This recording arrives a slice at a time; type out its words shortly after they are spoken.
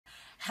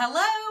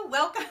Hello,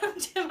 welcome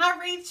to my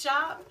wreath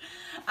shop.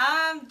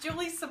 I'm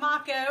Julie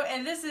Samako,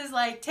 and this is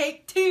like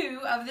take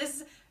 2 of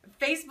this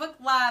Facebook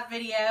Live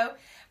video.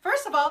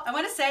 First of all, I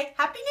want to say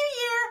Happy New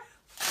Year!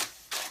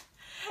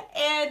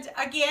 And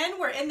again,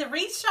 we're in the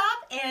wreath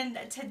shop, and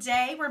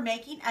today we're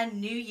making a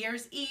New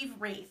Year's Eve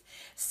wreath.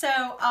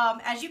 So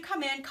as you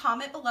come in,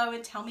 comment below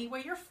and tell me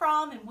where you're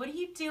from and what are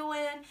you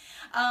doing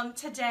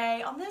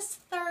today on this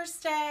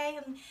Thursday,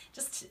 and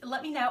just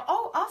let me know.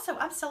 Oh, also,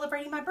 I'm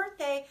celebrating my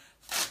birthday.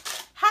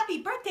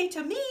 Happy birthday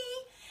to me.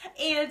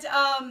 And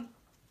I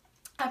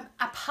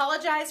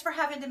apologize for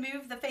having to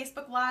move the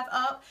Facebook Live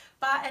up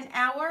by an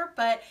hour,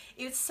 but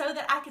it's so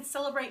that I could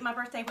celebrate my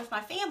birthday with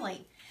my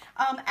family.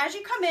 As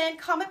you come in,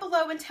 comment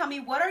below and tell me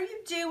what are you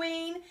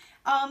doing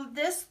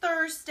this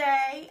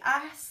Thursday.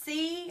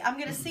 I'm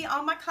going to see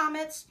all my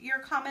comments, your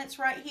comments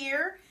right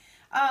here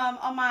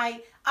on my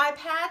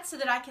iPad so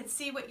that I can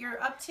see what you're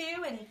up to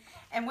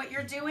and what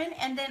you're doing.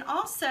 And then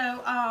also,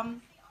 oh,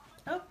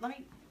 let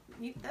me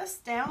mute this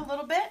down a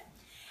little bit.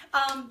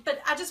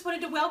 But I just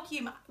wanted to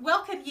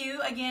welcome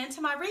you again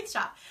to my wreath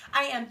shop.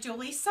 I am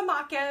Julie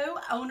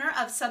Samako, owner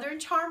of Southern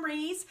Charm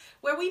Wreaths,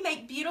 where we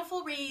make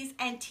beautiful wreaths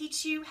and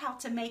teach you how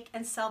to make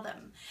and sell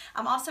them.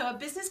 I'm also a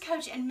business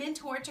coach and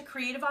mentor to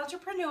creative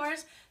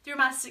entrepreneurs through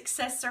my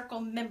Success Circle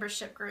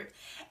membership group.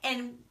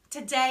 And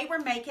today we're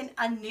making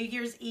a New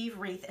Year's Eve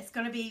wreath. It's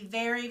going to be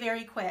very,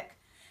 very quick.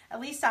 At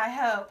least I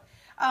hope.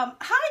 Hi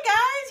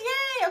guys,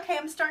 yay! Okay,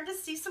 I'm starting to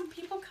see some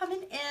people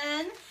coming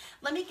in.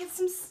 Let me get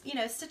some,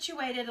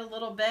 situated a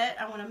little bit.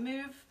 I want to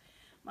move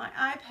my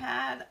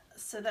iPad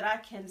so that I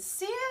can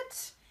see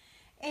it.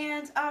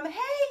 And hey,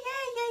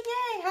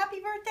 yay! Happy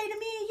birthday to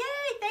me!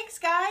 Yay! Thanks,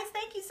 guys.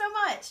 Thank you so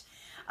much.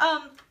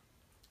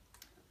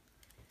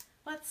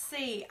 Let's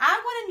see.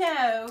 I want to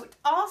know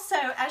also,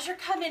 as you're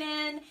coming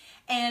in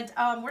and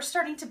we're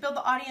starting to build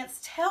the audience,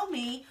 tell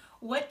me,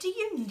 what do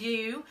you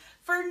do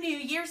for New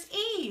Year's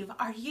Eve?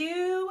 Are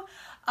you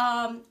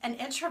an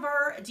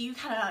introvert? Do you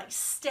kind of like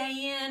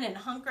stay in and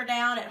hunker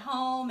down at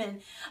home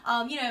and,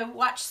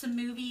 watch some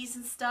movies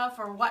and stuff,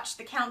 or watch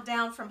the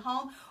countdown from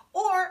home?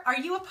 Or are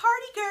you a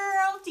party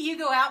girl? Do you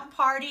go out and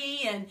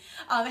party and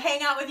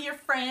hang out with your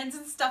friends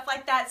and stuff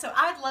like that? So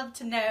I'd love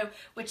to know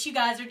what you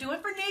guys are doing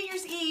for New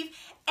Year's Eve.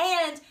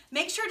 And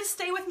make sure to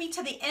stay with me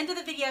to the end of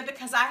the video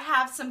because I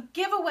have some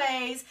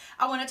giveaways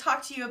I want to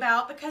talk to you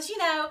about because,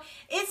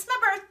 it's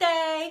my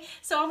birthday.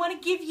 So I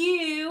want to give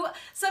you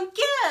some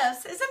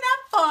gifts. Isn't that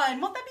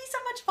fun? Won't that be so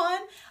much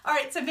fun? All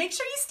right, so make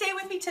sure you stay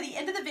with me to the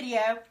end of the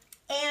video.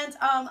 And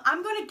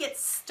I'm going to get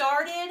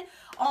started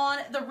on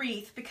the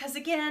wreath because,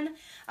 again,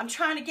 I'm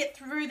trying to get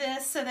through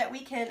this so that we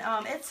can,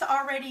 it's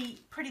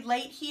already pretty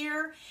late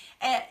here,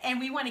 and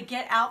we want to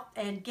get out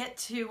and get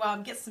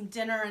some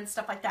dinner and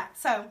stuff like that.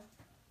 So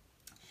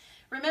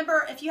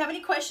remember, if you have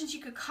any questions,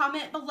 you could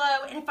comment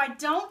below. And if I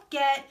don't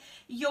get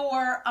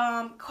your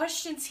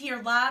questions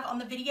here live on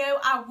the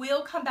video, I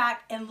will come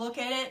back and look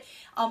at it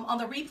on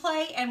the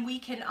replay, and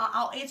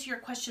I'll answer your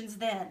questions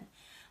then.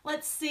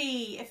 Let's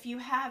see if you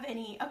have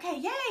any. Okay,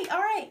 yay,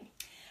 all right.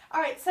 All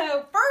right,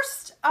 so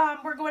first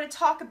we're going to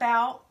talk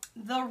about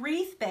the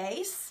wreath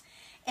base.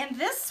 And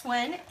this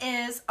one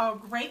is a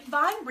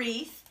grapevine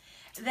wreath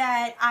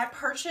that I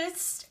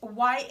purchased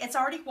white. It's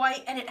already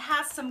white, and it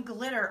has some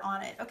glitter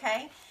on it,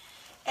 okay?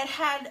 It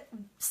had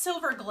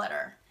silver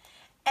glitter.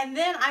 And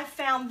then I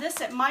found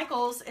this at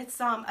Michael's. It's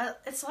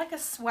like a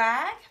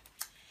swag.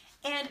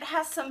 And it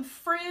has some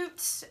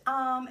fruit,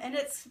 and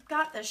it's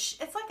got it's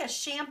like a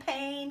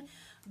champagne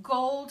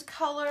gold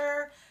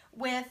color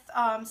with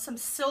some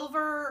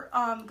silver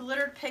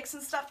glittered picks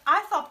and stuff. I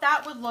thought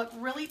that would look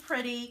really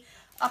pretty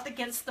up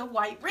against the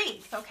white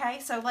wreath, okay?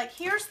 So like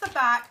here's the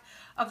back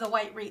of the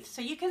white wreath.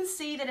 So you can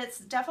see that it's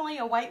definitely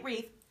a white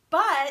wreath,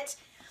 but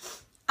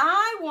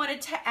I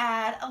wanted to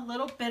add a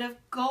little bit of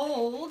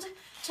gold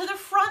to the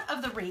front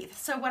of the wreath.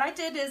 So what I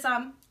did is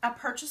I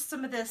purchased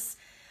some of this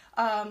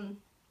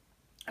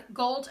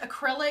gold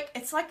acrylic.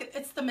 It's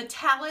the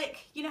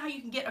metallic, you know how you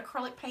can get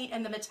acrylic paint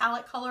in the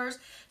metallic colors.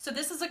 So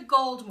this is a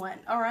gold one,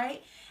 all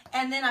right?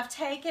 And then I've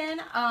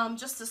taken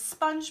just a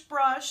sponge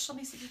brush. Let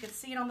me see if you can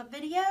see it on the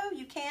video.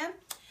 You can.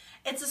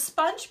 It's a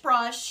sponge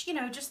brush,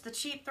 just the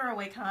cheap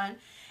throwaway kind,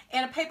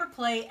 and a paper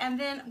plate. And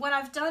then what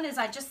I've done is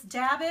I just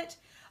dab it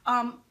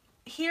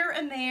here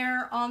and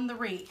there on the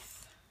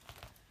wreath.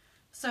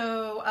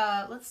 So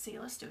let's see,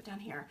 let's do it down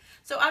here.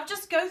 So I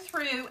just go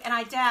through and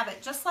I dab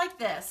it just like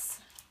this.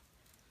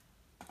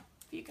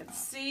 You can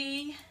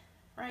see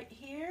right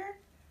here.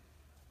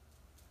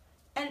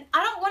 And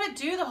I don't want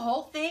to do the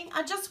whole thing.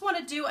 I just want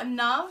to do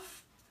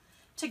enough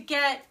to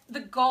get the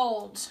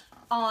gold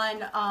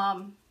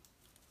on,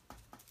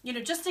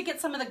 just to get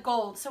some of the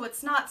gold so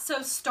it's not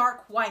so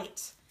stark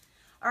white.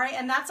 All right,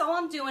 and that's all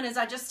I'm doing is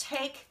I just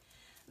take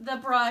the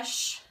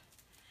brush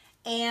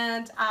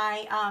and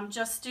I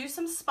just do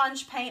some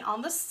sponge paint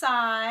on the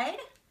side.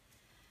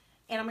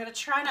 And I'm going to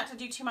try not to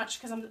do too much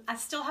because I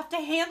still have to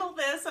handle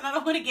this and I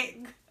don't want to get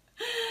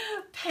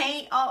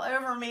paint all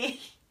over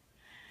me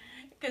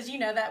because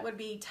that would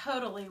be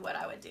totally what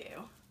I would do.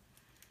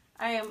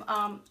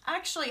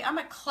 Actually, I'm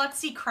a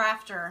klutzy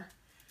crafter.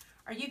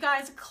 Are you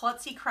guys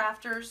klutzy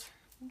crafters?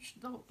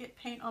 Don't get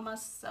paint on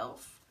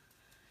myself.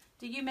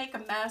 Do you make a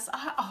mess?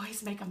 I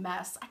always make a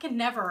mess. I can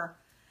never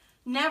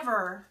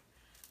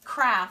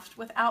craft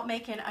without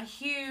making a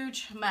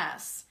huge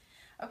mess.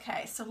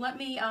 Okay, so let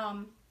me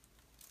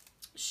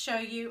show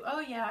you. Oh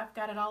yeah, I've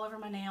got it all over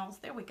my nails.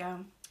 There we go.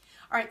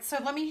 All right, so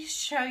let me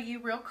show you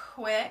real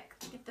quick.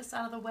 Get this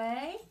out of the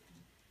way.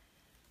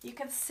 You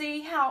can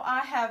see how I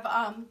have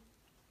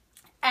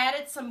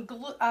added some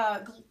glue,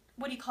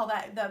 what do you call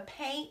that? The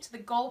paint, the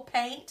gold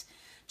paint,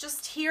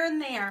 just here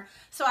and there.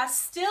 So I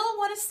still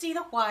want to see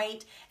the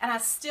white, and I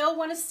still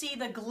want to see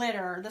the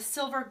glitter, the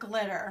silver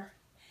glitter.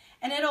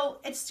 And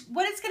what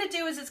it's going to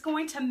do is it's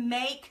going to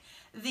make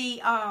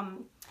the,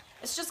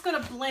 it's just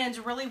going to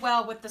blend really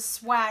well with the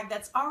swag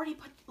that's already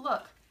put,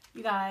 look,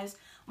 you guys,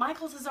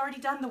 Michael's has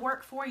already done the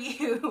work for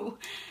you.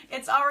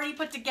 It's already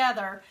put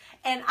together.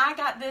 And I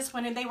got this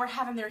one, and they were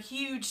having their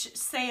huge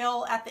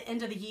sale at the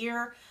end of the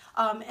year,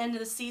 end of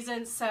the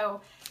season.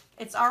 So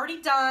it's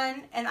already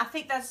done. And I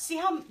think see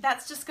how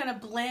that's just going to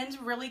blend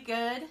really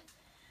good.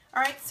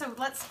 All right, so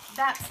that's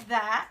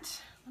that.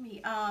 Let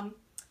me,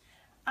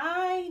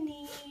 I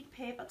need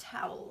paper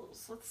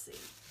towels. Let's see.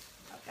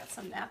 I've got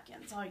some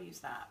napkins. I'll use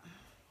that.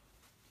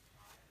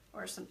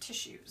 Or some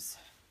tissues.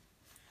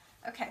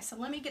 Okay, so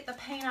let me get the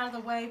paint out of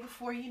the way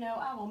before you know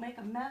I will make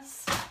a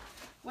mess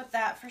with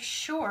that for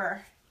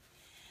sure.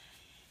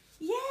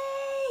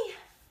 Yay!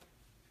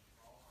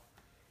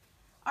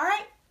 All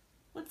right,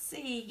 let's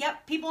see.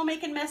 Yep, people are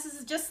making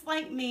messes just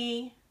like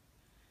me.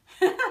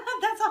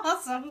 That's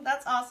awesome.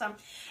 That's awesome.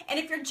 And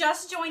if you're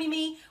just joining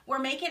me, we're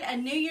making a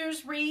New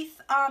Year's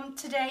wreath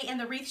today in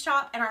the wreath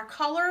shop, and our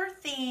color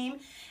theme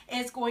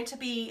is going to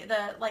be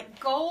the like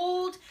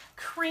gold,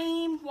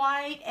 cream,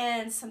 white,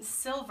 and some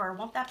silver.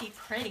 Won't that be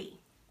pretty?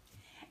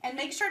 And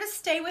make sure to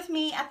stay with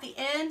me at the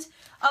end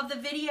of the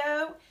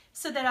video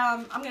so that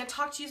I'm going to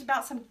talk to you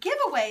about some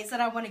giveaways that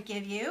I want to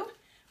give you,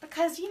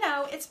 because you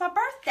know it's my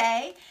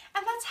birthday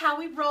and that's how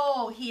we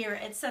roll here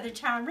at Southern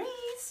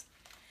Chinese.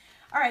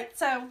 All right,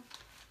 so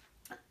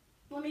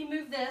let me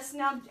move this.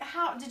 Now,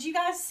 did you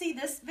guys see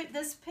this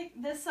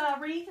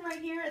wreath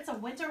right here? It's a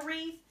winter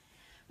wreath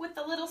with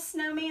the little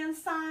snowman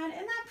sign.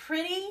 Isn't that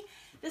pretty?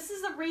 This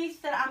is a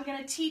wreath that I'm going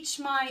to teach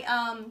my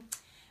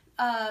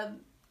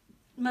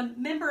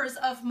members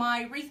of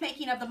my Wreath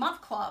Making of the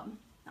Month Club.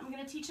 I'm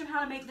going to teach them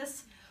how to make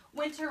this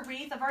winter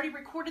wreath. I've already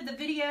recorded the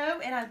video,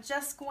 and I'm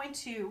just going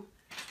to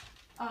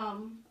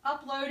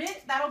upload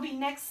it. That'll be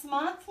next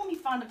month. Let me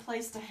find a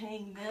place to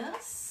hang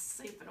this.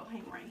 See if it'll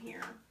hang right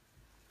here.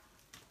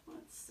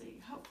 Let's see.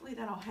 Hopefully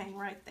that'll hang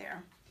right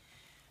there.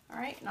 All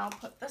right, and I'll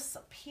put this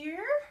up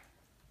here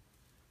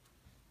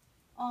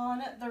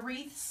on the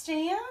wreath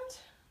stand.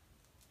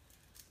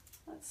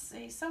 Let's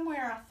see.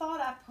 Somewhere I thought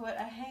I put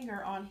a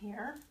hanger on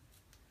here,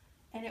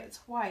 and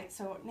it's white,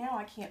 so now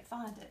I can't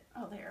find it.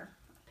 Oh, there.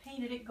 I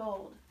painted it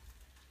gold.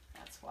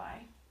 That's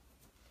why.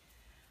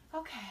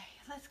 Okay,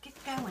 let's get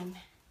going.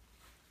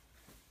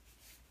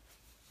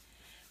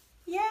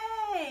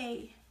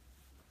 Yay!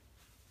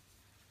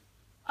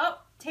 Oh,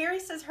 Terry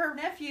says her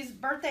nephew's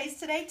birthday's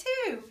today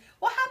too.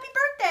 Well, happy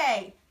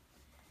birthday!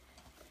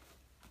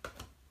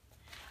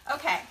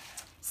 Okay,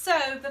 so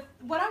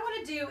what I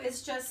want to do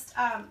is just,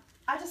 I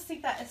just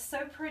think that is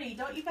so pretty.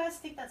 Don't you guys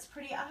think that's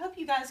pretty? I hope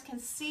you guys can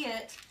see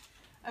it.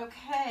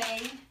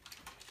 Okay.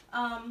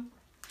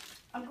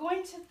 I'm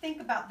going to think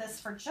about this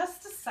for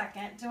just a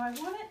second. Do I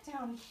want it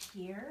down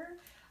here?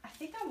 I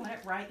think I want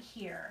it right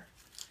here.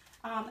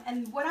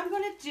 And what I'm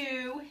going to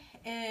do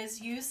is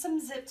use some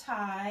zip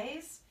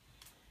ties.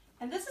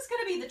 And this is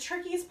going to be the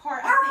trickiest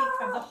part, I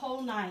think, of the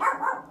whole night.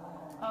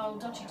 Oh,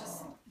 don't you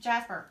just...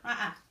 Jasper,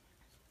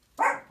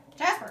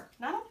 Jasper,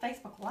 not on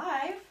Facebook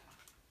Live.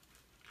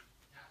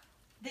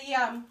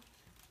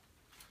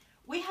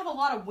 We have a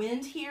lot of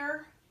wind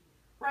here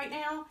right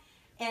now.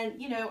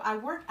 And, you know, I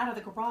work out of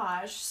the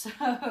garage,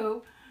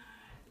 so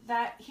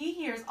that he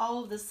hears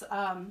all of this,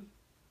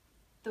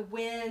 the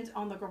wind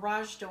on the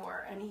garage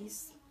door, and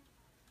he's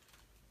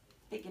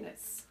thinking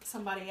it's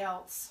somebody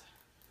else.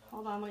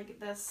 Hold on, let me get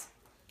this.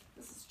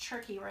 This is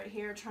tricky right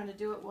here, trying to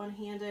do it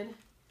one-handed.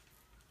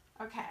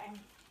 Okay.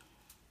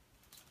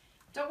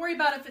 Don't worry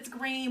about if it's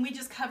green. We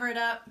just cover it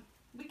up.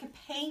 We can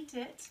paint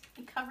it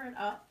and cover it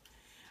up.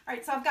 All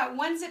right, so I've got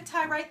one zip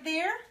tie right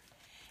there.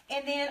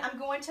 And then I'm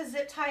going to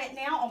zip tie it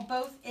now on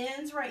both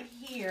ends right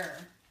here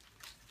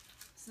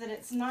so that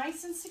it's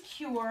nice and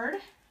secured.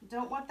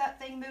 Don't want that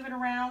thing moving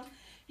around.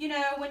 You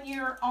know, when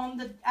you're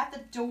at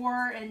the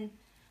door and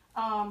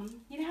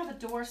you know how the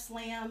door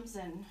slams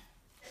and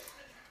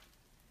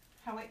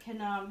how it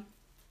can,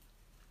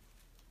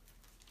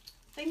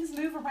 things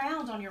move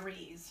around on your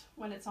wreaths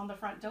when it's on the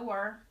front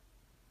door.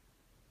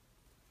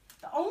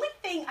 The only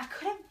thing I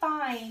couldn't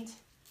find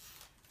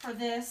for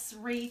this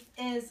wreath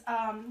is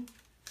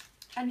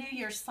a New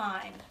Year's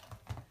sign.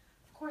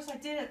 Of course, I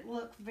didn't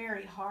look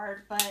very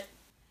hard, but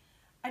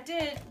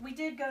we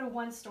did go to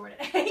one store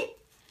today.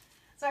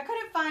 So I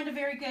couldn't find a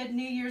very good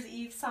New Year's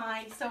Eve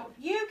sign. So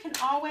you can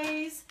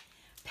always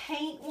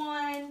paint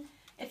one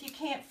if you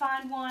can't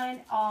find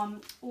one,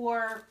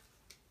 or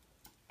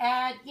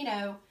add, you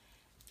know,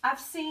 I've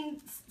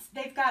seen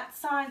they've got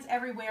signs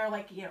everywhere,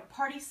 like, you know,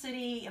 Party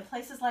City and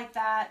places like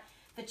that,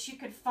 that you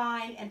could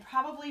find and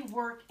probably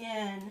work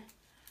in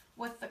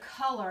with the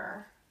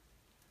color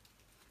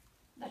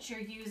that you're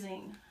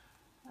using.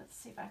 Let's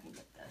see if I can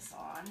get this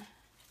on. I'm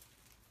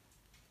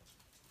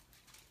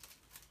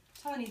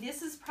telling you,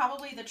 this is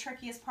probably the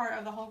trickiest part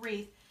of the whole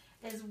wreath,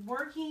 is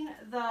working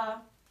the,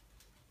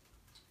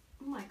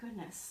 oh my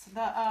goodness,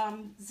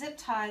 the zip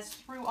ties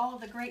through all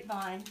of the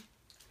grapevine.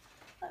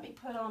 Let me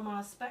put on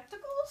my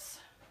spectacles.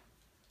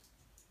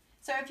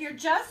 So if you're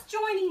just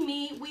joining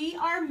me, we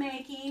are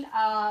making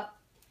a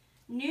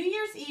New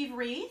Year's Eve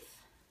wreath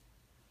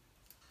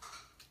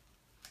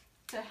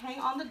to hang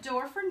on the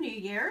door for New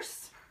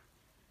Year's.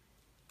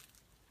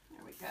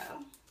 There we go.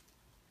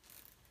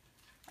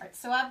 All right,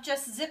 so I've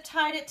just zip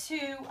tied it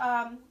to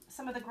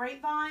some of the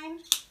grapevine,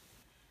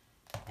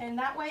 and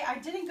that way I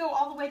didn't go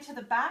all the way to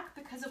the back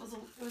because it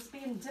was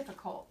being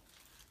difficult.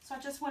 So I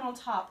just went on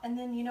top, and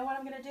then you know what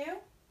I'm going to do?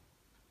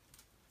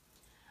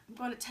 I'm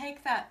going to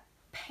take that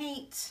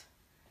paint.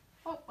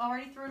 Oh, I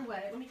already threw it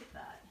away. Let me get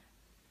that.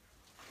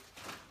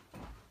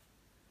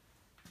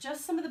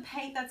 Just some of the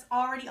paint that's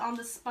already on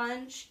the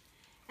sponge,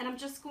 and I'm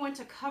just going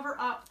to cover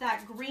up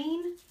that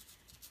green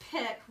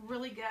pick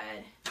really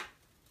good.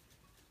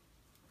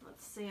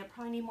 Let's see, I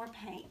probably need more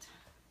paint.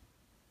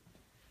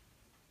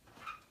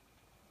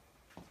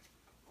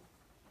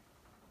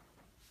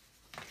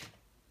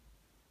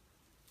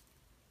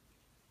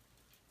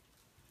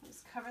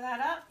 Just cover that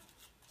up.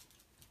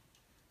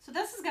 So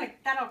this is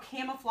that'll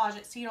camouflage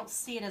it so you don't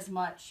see it as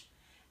much.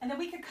 And then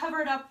we could cover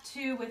it up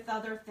too with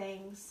other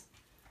things.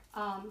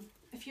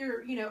 If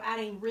you're, you know,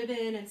 adding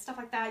ribbon and stuff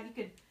like that, you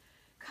could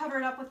cover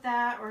it up with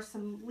that, or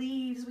some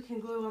leaves we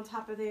can glue on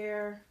top of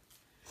there.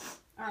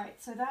 All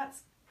right, so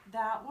that's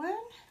that one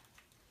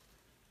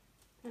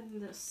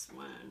and this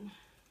one.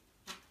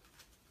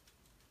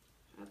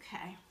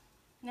 Okay,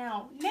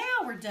 now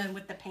we're done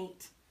with the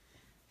paint.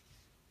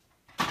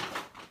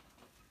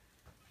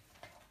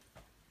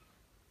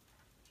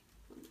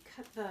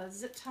 Cut the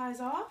zip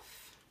ties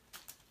off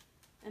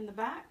in the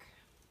back.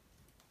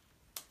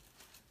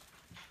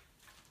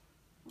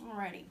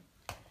 Alrighty.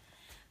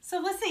 So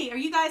let's see, are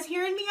you guys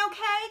hearing me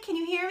okay? Can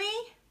you hear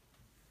me?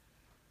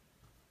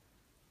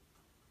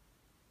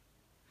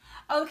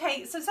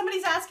 Okay, so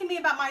somebody's asking me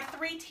about my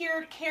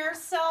 3-tiered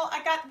carousel.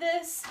 I got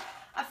this.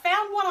 I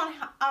found one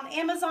on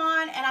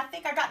Amazon, and I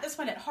think I got this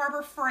one at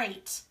Harbor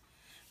Freight.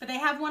 But they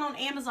have one on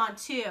Amazon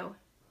too.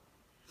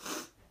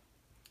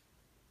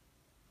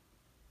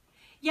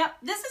 Yep,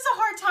 this is a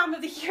hard time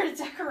of the year to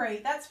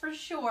decorate, that's for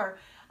sure.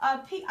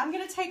 I'm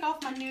going to take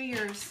off my New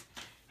Year's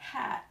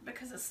hat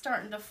because it's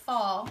starting to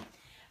fall.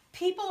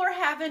 People are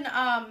having,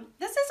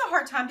 this is a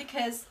hard time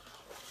because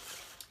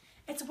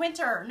it's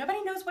winter.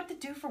 Nobody knows what to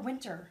do for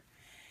winter.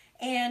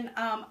 And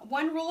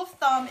one rule of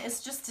thumb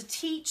is just to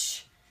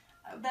teach,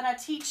 that I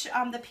teach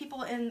the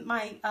people in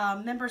my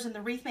members in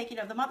the Wreath Making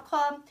of the Month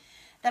Club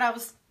that I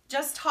was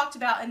just talked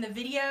about in the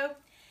video,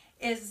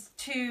 is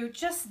to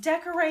just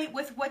decorate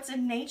with what's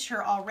in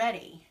nature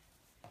already.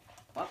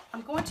 Well,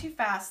 I'm going too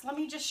fast. Let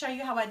me just show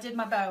you how I did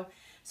my bow.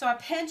 So I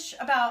pinch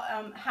about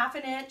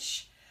 1/2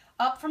 inch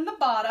up from the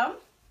bottom,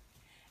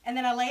 and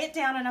then I lay it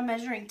down and I'm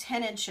measuring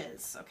 10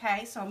 inches,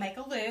 okay? So I'll make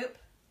a loop,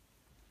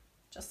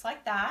 just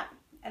like that,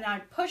 and I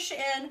push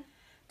in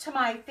to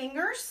my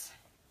fingers,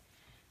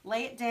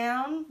 lay it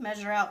down,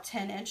 measure out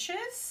 10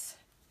 inches,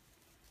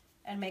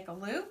 and make a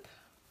loop.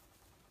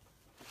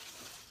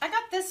 I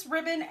got this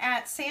ribbon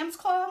at Sam's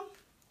Club,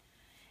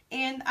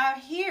 and I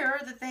hear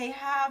that they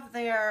have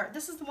their,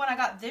 this is the one I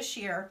got this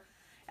year,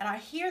 and I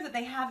hear that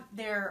they have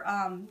their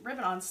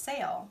ribbon on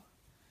sale.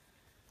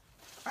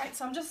 All right,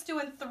 so I'm just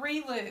doing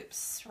 3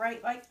 loops,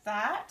 right like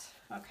that,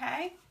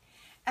 okay?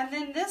 And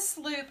then this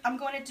loop, I'm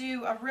going to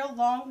do a real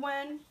long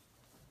one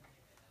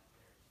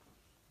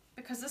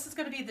because this is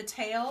going to be the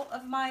tail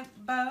of my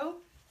bow,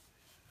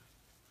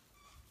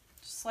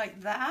 just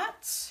like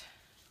that.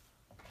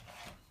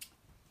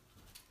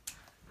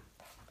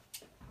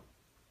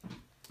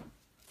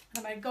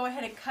 I'm going to go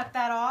ahead and cut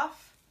that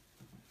off.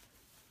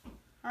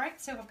 All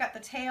right, so I've got the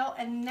tail,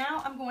 and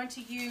now I'm going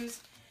to use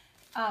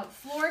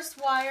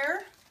florist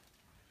wire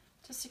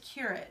to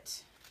secure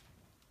it.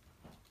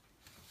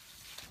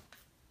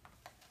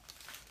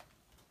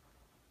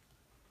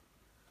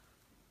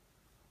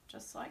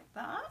 Just like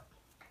that.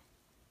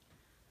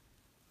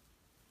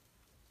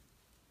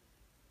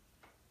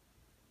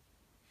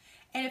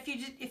 And if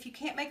you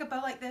can't make a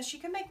bow like this, you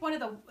can make one of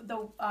the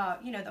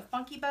you know, the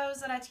funky bows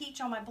that I teach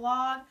on my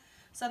blog,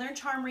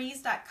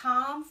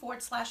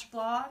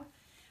 southerncharmreads.com/blog,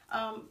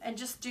 and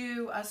just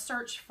do a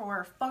search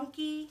for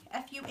funky,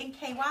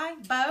 F-U-N-K-Y,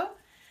 bow,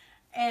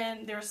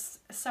 and there's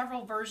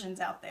several versions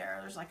out there.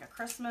 There's like a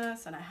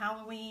Christmas and a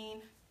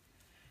Halloween.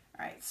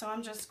 All right, so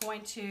I'm just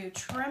going to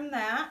trim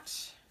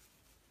that,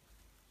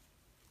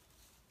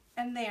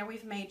 and there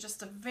we've made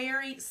just a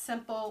very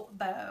simple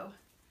bow.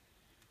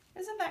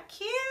 Isn't that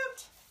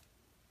cute?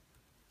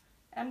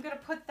 I'm going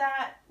to put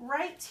that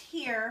right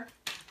here.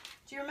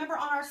 Do you remember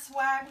on our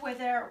swag where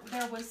there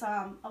was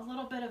a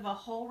little bit of a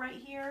hole right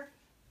here?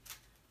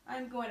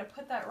 I'm going to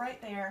put that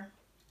right there.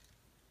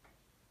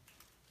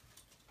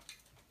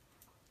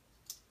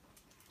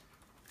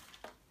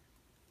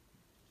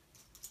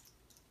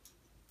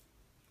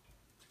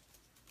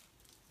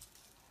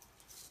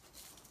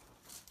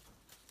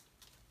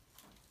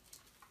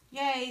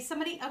 Yay,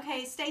 somebody,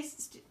 okay,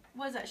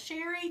 was it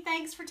Sherry?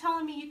 Thanks for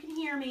telling me you can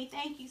hear me.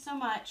 Thank you so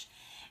much.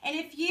 And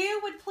if you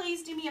would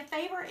please do me a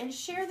favor and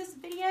share this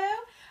video,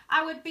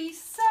 I would be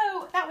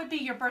that would be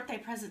your birthday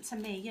present to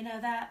me, you know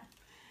that?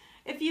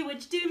 If you would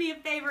do me a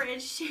favor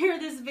and share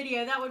this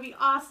video, that would be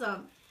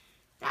awesome.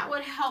 That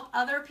would help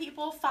other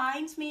people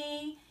find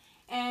me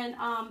and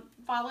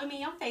follow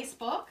me on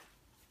Facebook.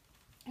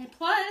 And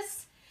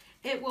plus,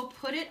 it will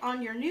put it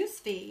on your news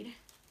feed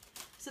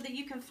so that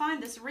you can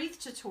find this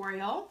wreath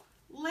tutorial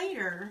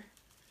later.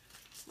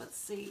 Let's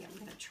see, I'm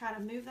going to try to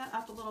move that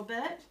up a little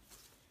bit.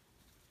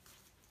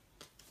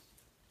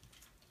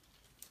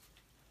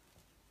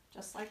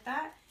 Just like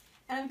that.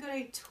 And I'm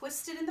going to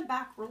twist it in the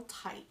back real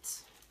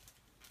tight.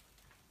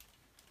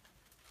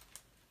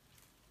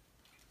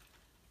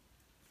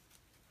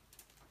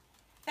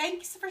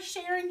 Thanks for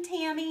sharing,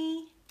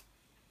 Tammy.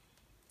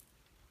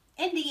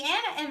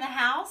 Indiana in the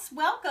house,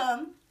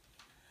 welcome.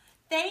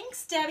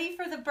 Thanks, Debbie,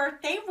 for the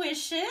birthday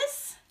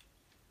wishes.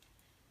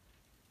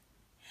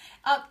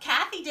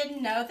 Kathy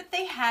didn't know that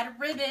they had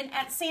ribbon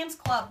at Sam's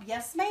Club.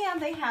 Yes, ma'am.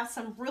 They have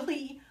some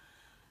really,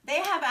 they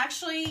have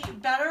actually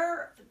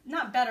better,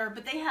 not better,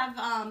 but they have,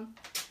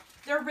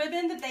 their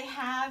ribbon that they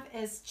have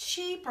is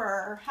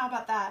cheaper, how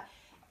about that,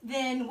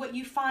 than what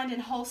you find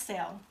in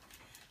wholesale.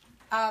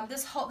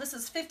 This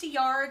is 50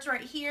 yards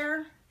right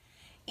here.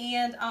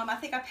 And I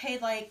think I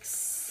paid like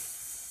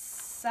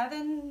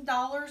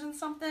 $7 and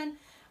something.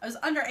 It was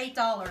under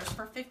 $8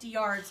 for 50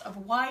 yards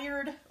of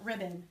wired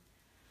ribbon.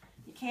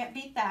 You can't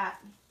beat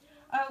that.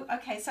 Oh,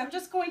 okay, so I'm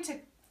just going to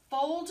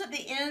fold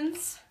the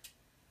ends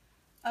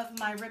of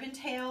my ribbon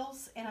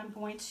tails, and I'm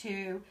going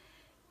to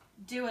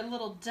do a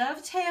little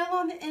dovetail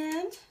on the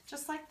end,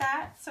 just like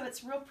that, so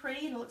it's real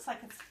pretty and it looks like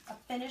it's a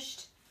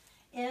finished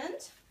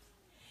end.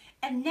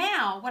 And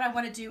now what I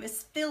want to do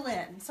is fill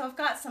in. So I've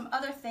got some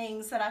other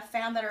things that I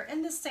found that are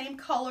in the same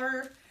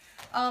color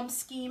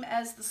scheme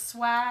as the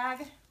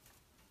swag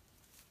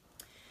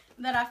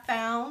that I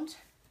found.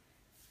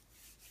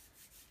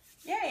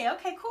 Yay,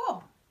 okay,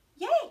 cool.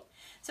 Yay.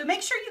 So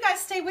make sure you guys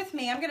stay with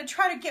me. I'm going to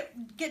try to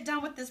get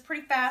done with this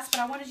pretty fast,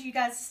 but I wanted you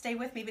guys to stay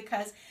with me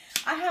because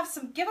I have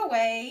some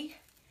giveaway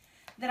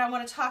that I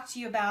want to talk to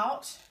you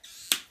about.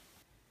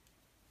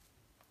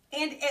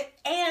 And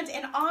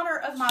in honor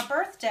of my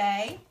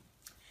birthday,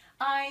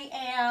 I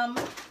am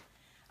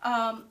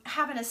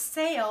having a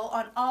sale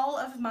on all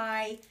of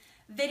my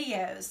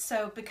videos.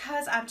 So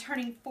because I'm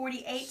turning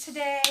 48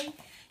 today,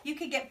 you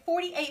could get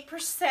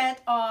 48%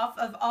 off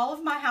of all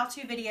of my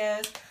how-to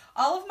videos,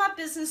 all of my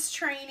business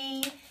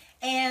training,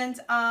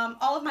 and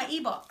all of my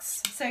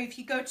ebooks. So if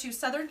you go to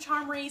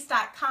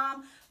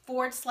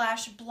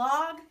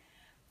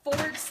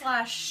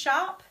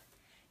southerncharmrees.com/blog/shop,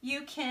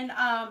 you can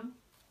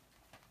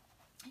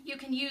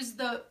use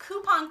the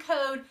coupon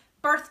code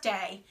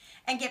birthday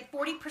and get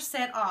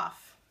 40%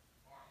 off.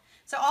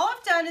 So all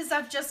I've done is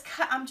I'm just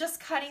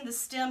cutting the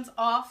stems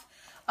off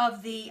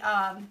of the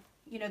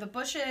the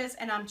bushes,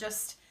 and I'm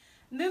just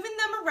moving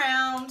them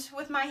around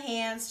with my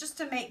hands just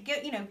to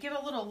give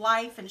a little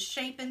life and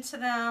shape into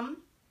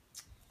them.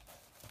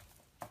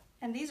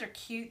 And these are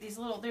cute.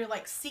 They're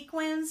like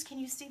sequins. Can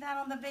you see that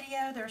on the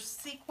video? They're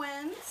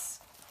sequins.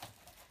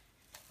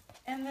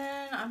 And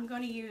then I'm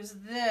going to use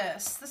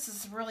this. This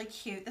is really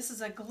cute. This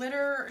is a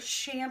glitter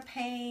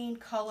champagne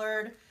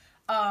colored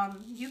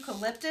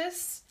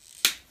eucalyptus.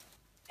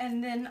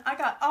 And then I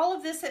got all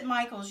of this at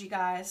Michael's, you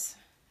guys,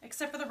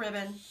 except for the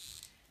ribbon.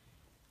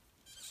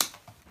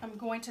 I'm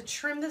going to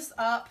trim this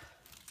up.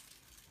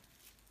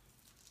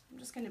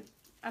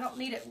 I don't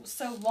need it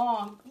so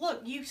long.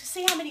 Look, you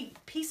see how many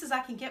pieces I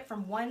can get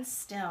from one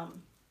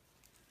stem.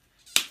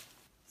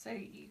 So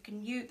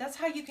that's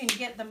how you can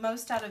get the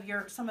most out of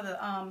some of the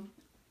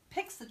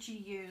picks that you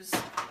use.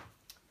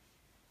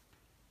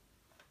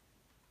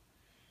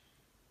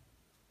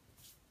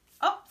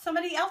 Oh,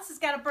 somebody else has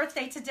got a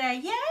birthday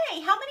today. Yay!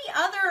 How many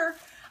other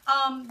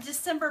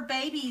December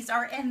babies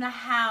are in the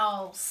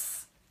house?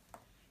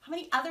 How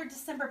many other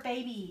December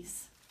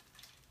babies?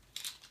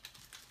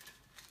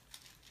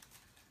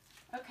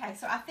 Okay,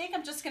 so I think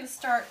I'm just going to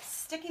start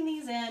sticking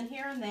these in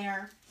here and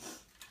there.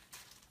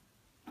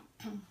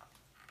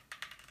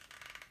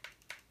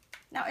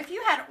 Now, if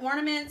you had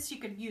ornaments, you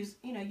could use,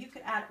 you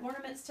could add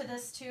ornaments to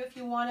this too if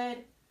you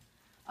wanted.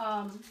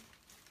 What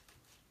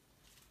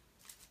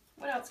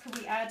else could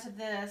we add to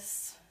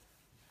this?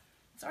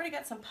 It's already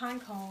got some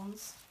pine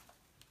cones.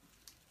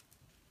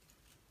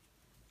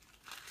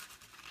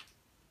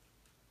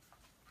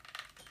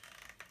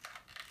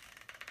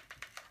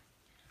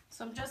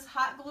 So I'm just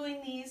hot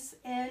gluing these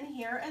in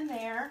here and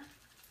there.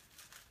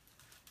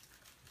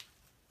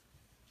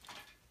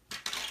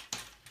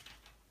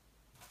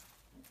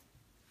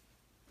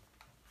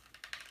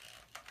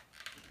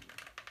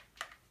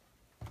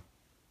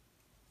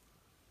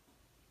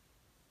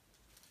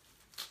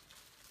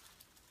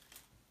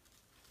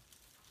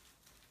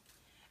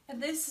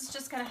 And this is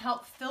just going to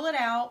help fill it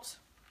out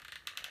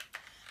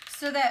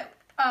so that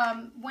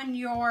when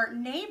your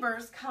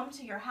neighbors come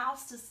to your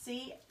house to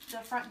see the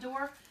front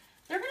door,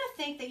 they're going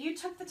to think that you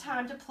took the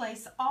time to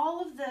place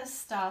all of this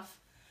stuff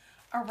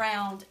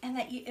around and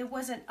that it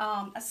wasn't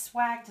a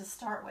swag to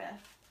start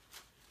with.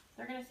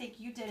 They're going to think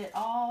you did it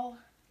all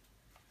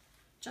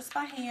just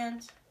by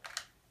hand.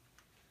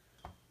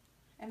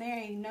 And there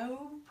ain't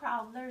no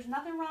problem. There's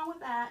nothing wrong with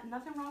that.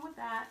 Nothing wrong with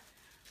that.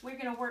 We're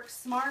going to work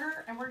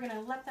smarter, and we're going to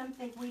let them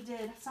think we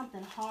did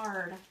something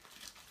hard.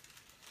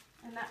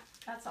 And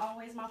that's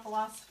always my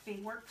philosophy.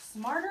 Work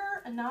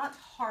smarter and not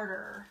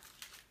harder.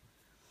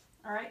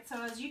 All right,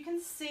 so as you can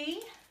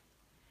see,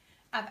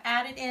 I've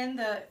added in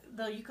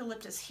the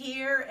eucalyptus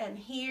here,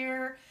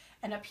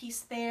 and a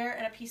piece there,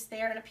 and a piece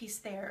there, and a piece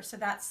there. So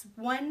that's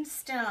one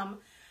stem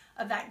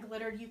of that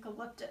glittered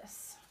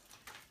eucalyptus.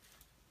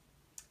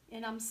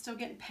 And I'm still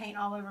getting paint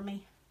all over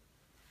me.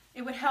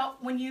 It would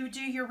help when you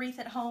do your wreath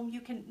at home, you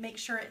can make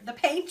sure the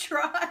paint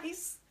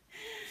dries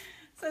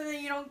so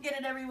that you don't get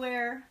it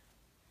everywhere.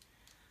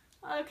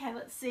 Okay,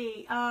 let's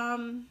see.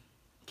 Can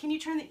you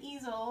turn the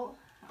easel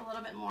a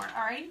little bit more?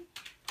 All right.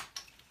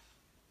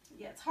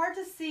 Yeah, it's hard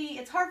to see.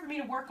 It's hard for me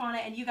to work on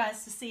it and you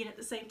guys to see it at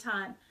the same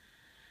time.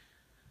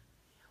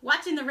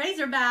 Watching the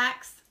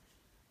Razorbacks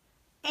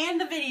and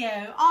the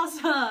video.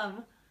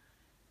 Awesome.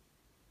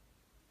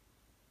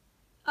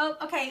 Oh,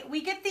 okay.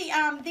 We get the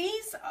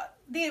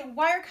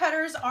wire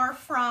cutters are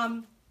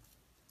from,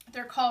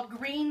 they're called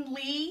Green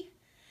Lee.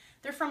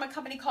 They're from a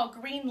company called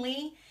Green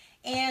Lee.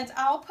 And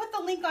I'll put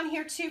the link on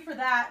here too for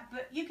that.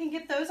 But you can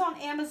get those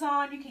on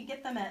Amazon. You can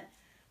get them at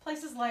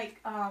places like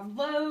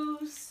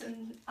Lowe's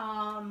and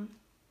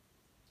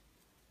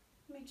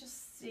let me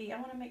just see. I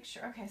want to make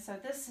sure. Okay, so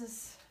this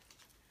is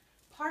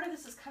part of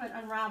this is kind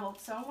of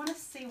unraveled, so I want to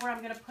see where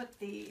I'm going to put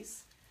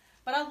these.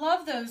 But I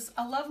love those.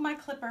 I love my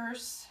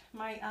clippers.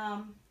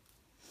 My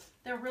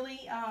they're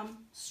really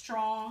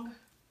strong.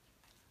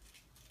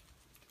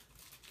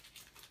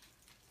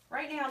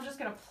 Right now, I'm just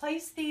going to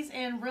place these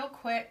in real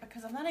quick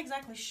because I'm not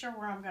exactly sure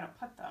where I'm going to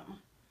put them.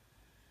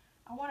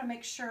 I want to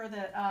make sure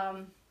that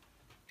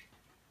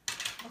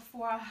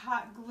before I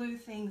hot glue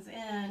things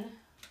in.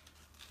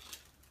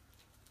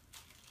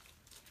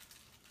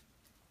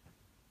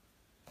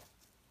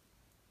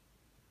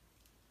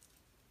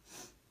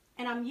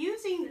 And I'm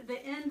using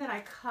the end that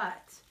I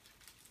cut.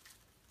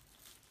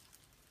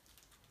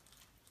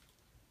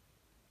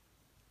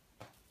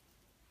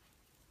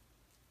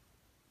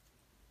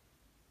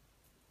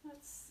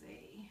 Let's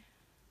see.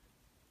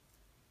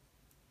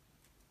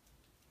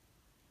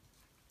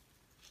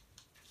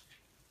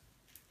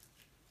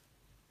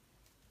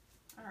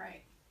 All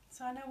right,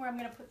 so I know where I'm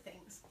going to put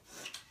things.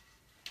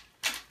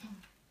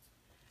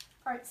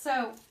 All right,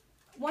 so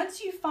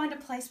once you find a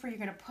place where you're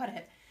going to put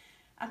it,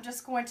 I'm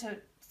just going to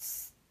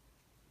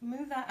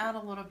move that out a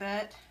little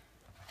bit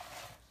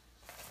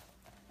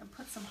and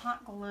put some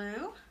hot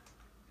glue.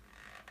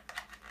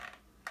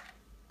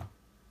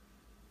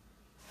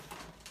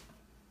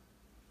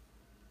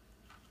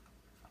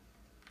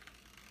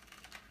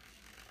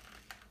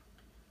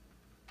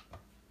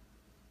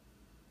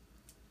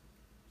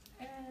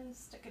 And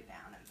stick it down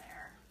in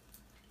there.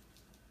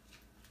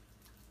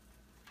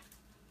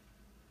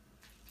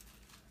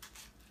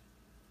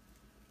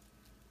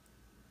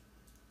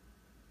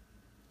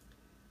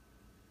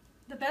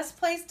 The best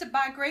place to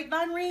buy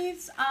grapevine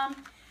wreaths,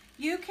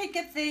 you could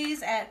get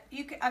these at,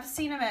 I've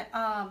seen them at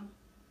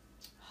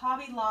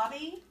Hobby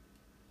Lobby.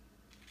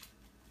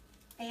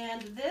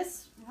 And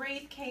this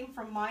wreath came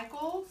from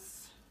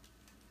Michael's.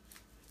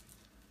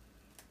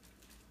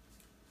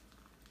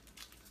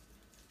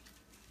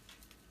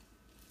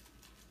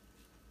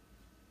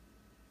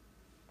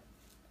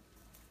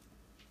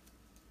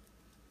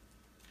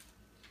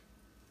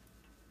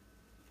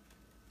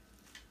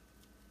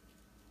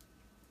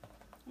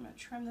 I'm going to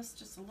trim this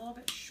just a little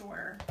bit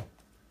shorter.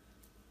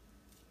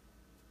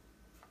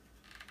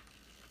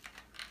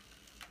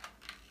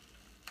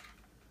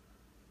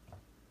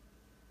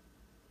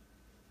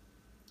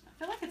 I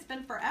feel like it's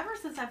been forever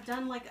since I've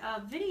done like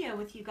a video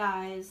with you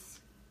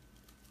guys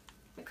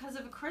because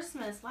of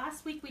Christmas.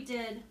 Last week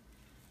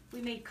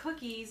we made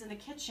cookies in the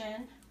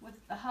kitchen with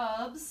the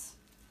Hubs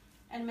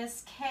and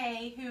Miss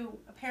Kay, who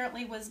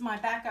apparently was my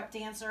backup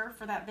dancer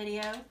for that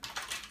video.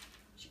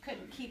 She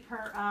couldn't keep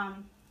her,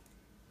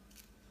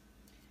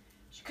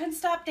 she couldn't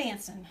stop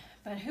dancing,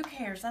 but who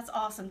cares? That's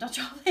awesome, don't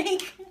y'all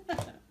think?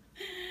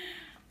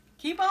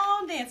 Keep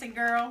on dancing,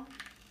 girl.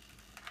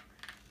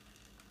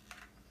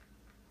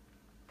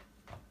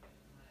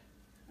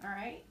 All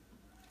right.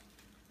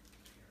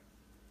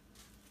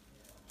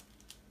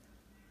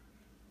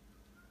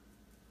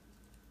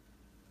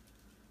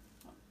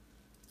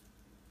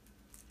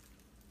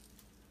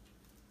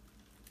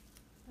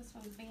 This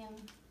one's being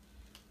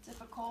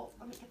difficult.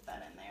 Let me get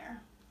that in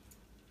there.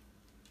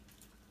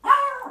 Okay.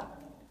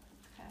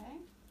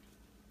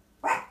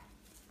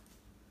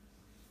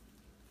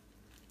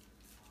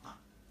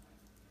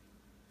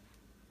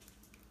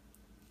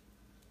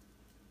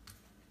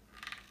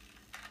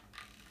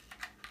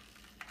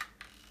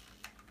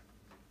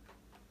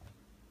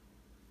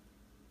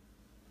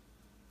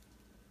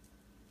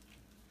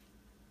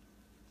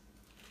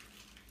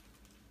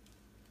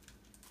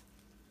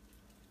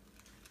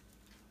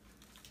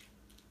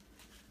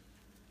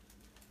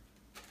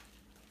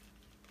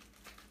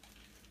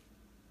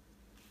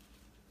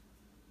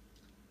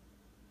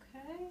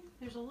 Okay,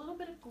 there's a little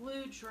bit of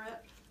glue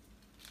drip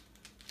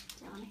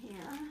down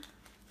here.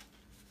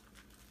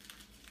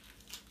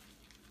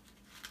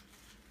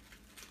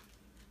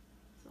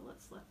 So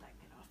let's let that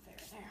get off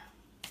there.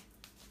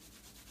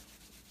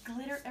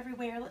 Glitter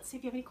everywhere. Let's see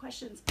if you have any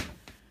questions.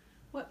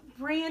 What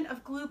brand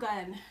of glue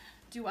gun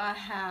do I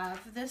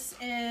have? This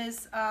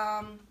is, it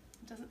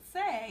doesn't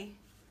say.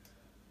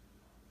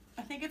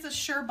 I think it's a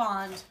Sure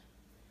Bond.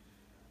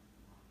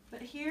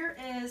 But here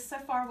is so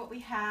far what we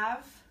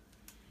have.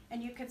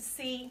 And you can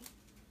see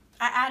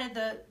I added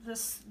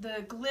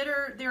the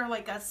glitter. They're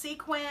like a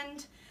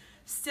sequined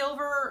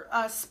silver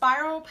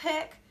spiral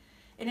pick.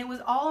 And it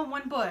was all in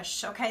one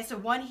bush. Okay, so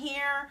one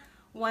here,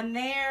 one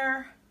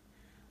there,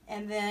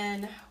 and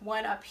then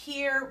one up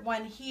here,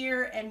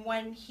 and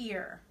one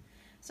here.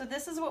 So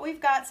this is what we've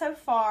got so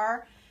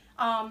far.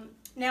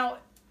 Now,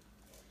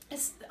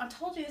 I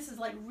told you this is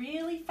like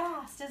really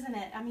fast, isn't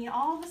it? I mean,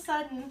 all of a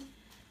sudden,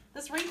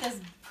 this wreath is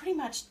pretty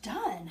much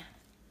done.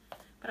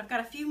 But I've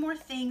got a few more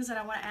things that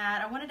I want to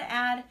add. I wanted to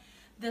add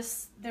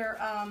this,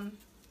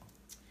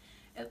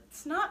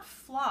 it's not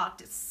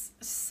flocked, it's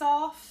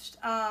soft.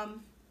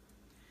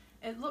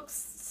 It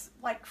looks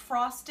like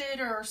frosted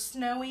or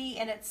snowy,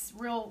 and it's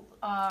real,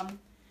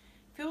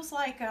 feels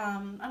like, I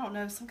don't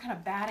know, some kind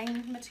of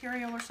batting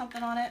material or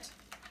something on it.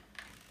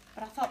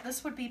 But I thought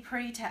this would be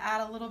pretty to add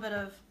a little bit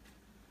of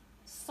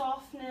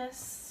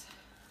softness.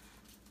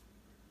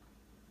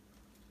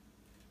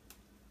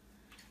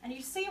 And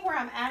you see where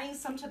I'm adding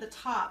some to the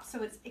top,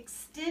 so it's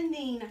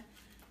extending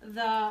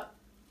the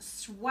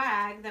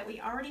swag that we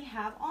already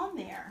have on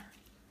there.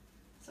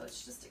 So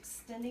it's just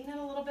extending it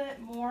a little bit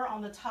more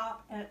on the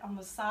top and on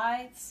the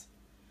sides.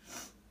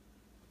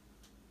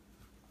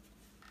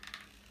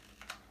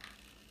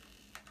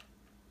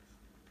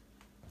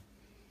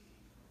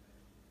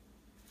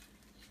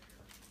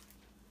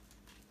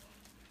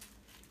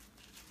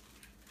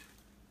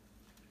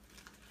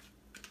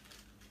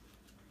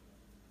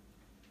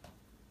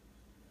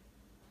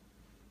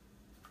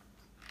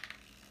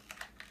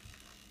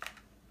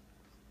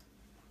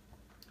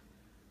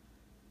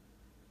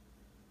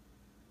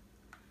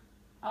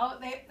 Oh,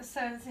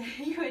 so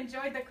you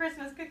enjoyed the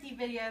Christmas cookie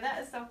video.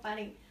 That is so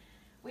funny.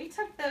 We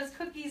took those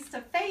cookies to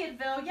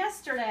Fayetteville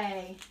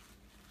yesterday.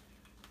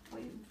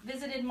 We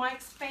visited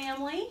Mike's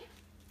family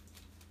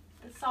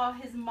and saw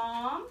his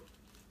mom,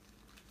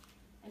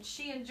 and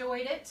she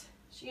enjoyed it.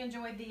 She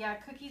enjoyed the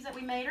cookies that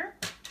we made her.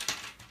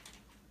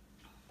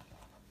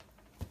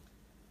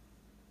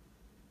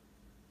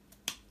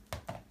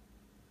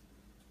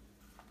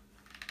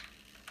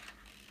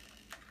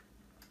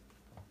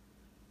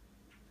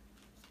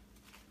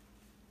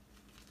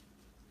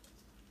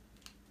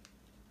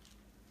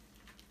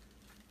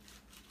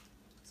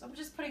 So I'm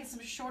just putting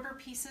some shorter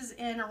pieces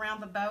in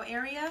around the bow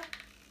area.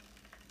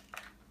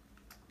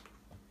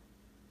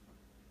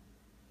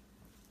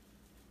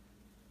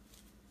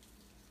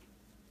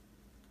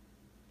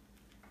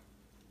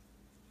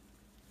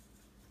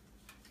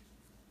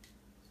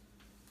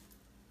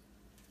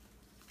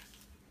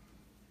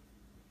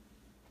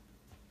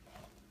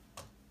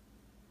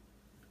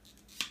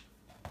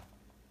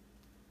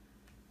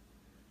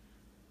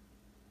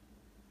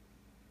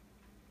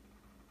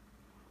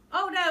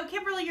 Oh no,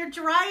 Kimberly, you're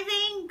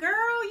driving?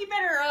 Girl, you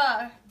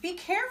better be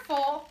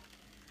careful.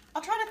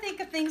 I'll try to think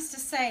of things to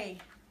say.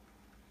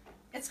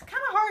 It's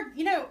kind of hard,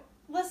 you know,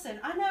 listen,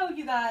 I know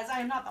you guys, I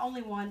am not the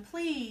only one.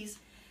 Please,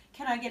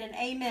 can I get an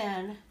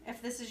amen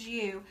if this is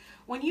you?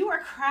 When you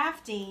are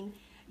crafting,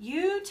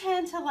 you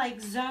tend to like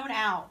zone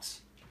out.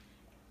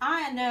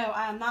 I know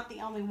I am not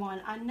the only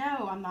one. I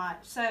know I'm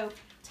not. So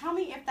tell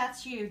me if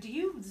that's you. Do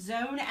you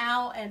zone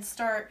out and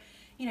start,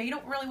 you know, you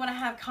don't really want to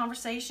have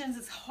conversations?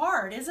 It's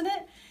hard, isn't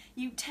it?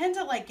 You tend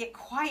to like get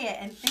quiet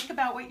and think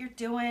about what you're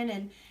doing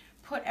and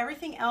put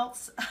everything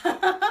else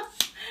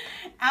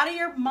out of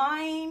your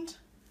mind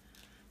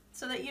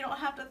so that you don't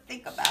have to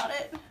think about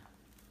it.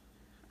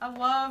 I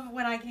love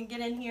when I can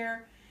get in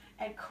here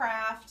and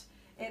craft.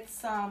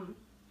 It's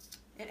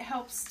it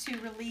helps to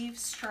relieve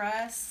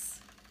stress,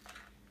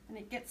 and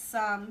it gets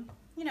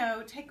you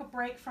know, take a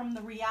break from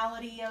the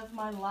reality of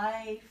my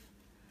life.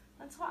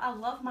 That's why I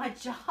love my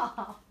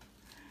job.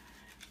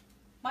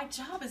 My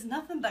job is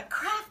nothing but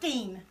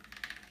crafting.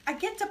 I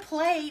get to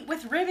play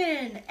with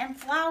ribbon and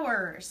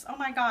flowers. Oh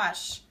my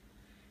gosh,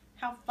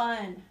 how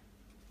fun.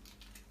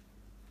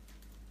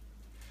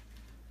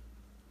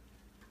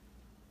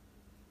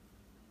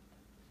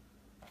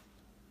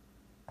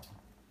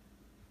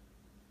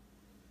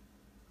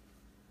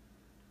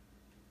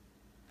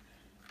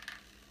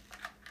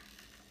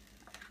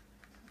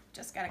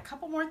 Just got a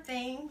couple more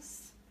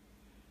things,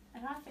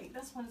 and I think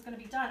this one's going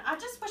to be done. I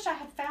just wish I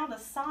had found a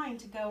sign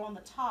to go on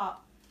the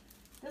top.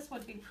 This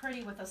would be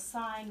pretty with a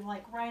sign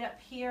like right up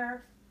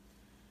here.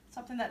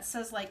 Something that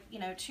says like, you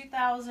know,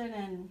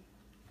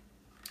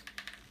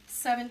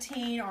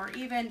 2017, or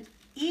even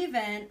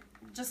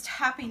just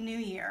Happy New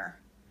Year.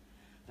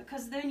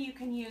 Because then you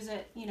can use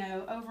it, you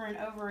know, over and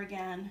over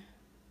again.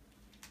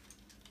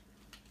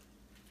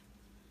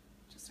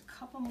 Just a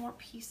couple more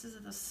pieces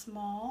of the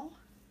small.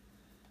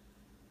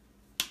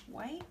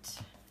 white.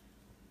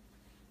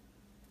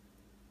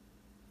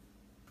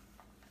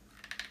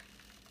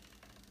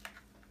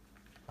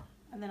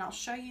 And then I'll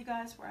show you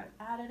guys where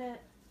I've added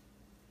it.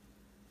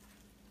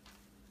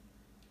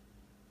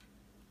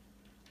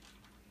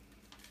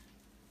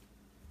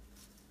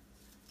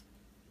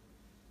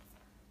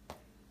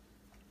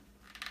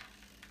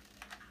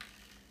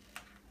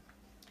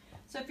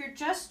 So if you're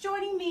just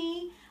joining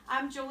me,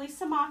 I'm Julie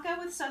Samaka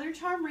with Southern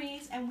Charm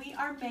Wreaths, and we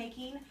are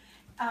making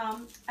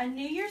a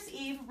New Year's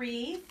Eve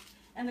wreath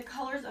in the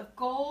colors of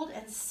gold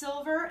and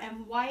silver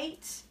and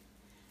white.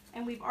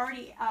 And we've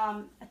already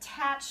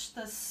attached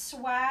the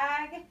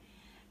swag,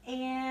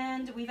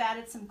 and we've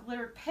added some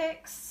glitter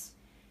picks.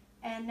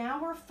 And now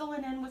we're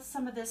filling in with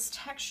some of this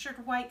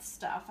textured white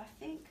stuff. I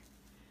think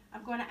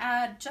I'm going to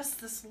add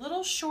just this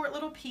little short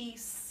little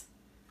piece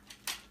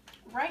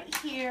right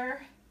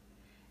here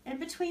in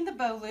between the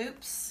bow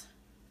loops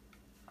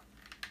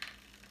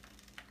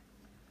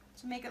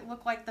to make it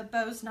look like the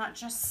bow's not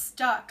just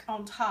stuck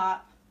on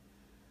top,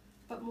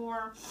 but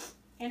more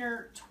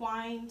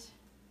intertwined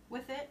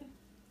with it.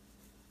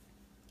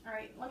 All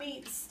right, let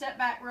me step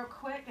back real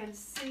quick and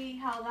see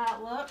how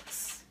that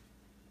looks.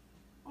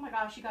 Oh my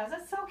gosh, you guys,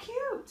 that's so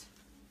cute.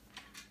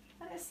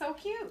 That is so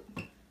cute.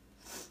 All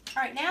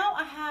right, now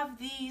I have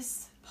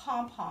these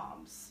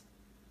pom-poms.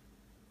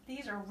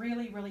 These are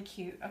really, really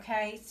cute,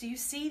 okay? So you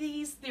see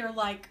these? They're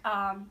like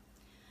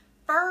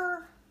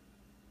fur.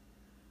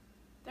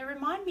 They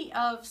remind me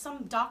of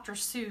some Dr.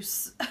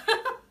 Seuss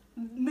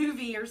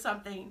movie or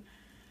something.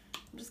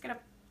 I'm just gonna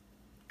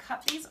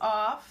cut these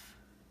off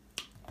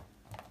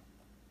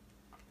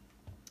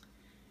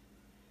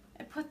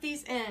and put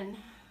these in.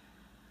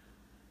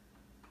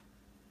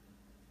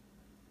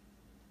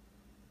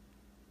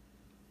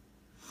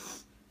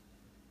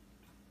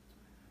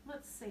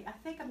 Let's see, I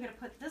think I'm gonna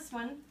put this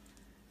one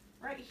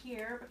right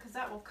here because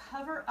that will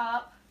cover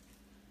up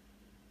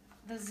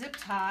the zip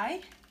tie.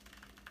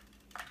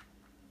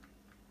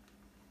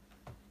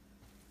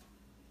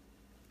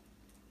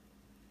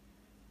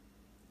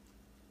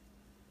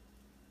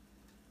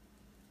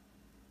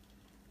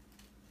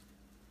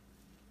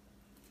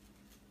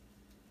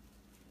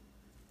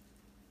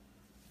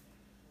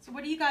 So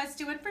what are you guys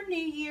doing for New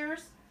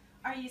Year's?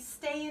 Are you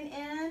staying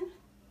in?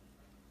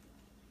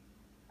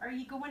 Are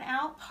you going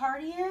out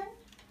partying?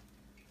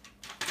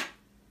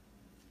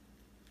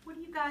 What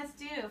do you guys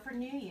do for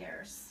New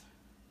Year's?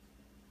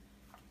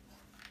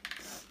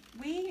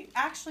 We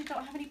actually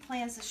don't have any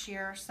plans this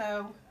year,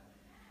 so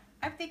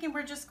I'm thinking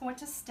we're just going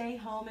to stay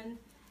home and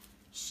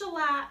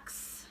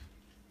chillax,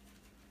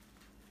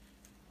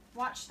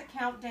 watch the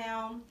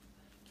countdown.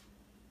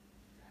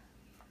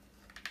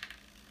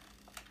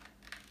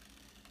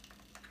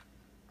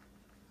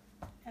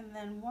 And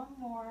then one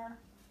more,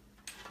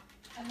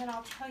 and then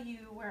I'll tell you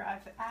where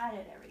I've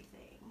added everything.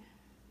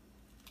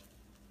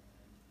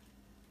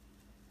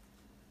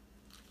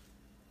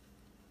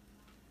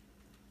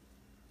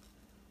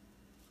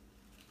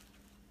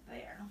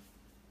 There.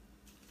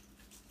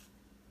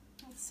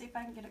 Let's see if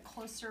I can get a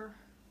closer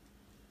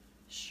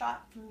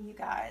shot from you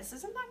guys.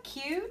 Isn't that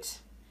cute?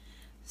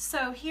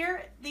 So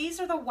here, these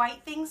are the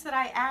white things that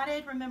I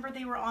added. Remember,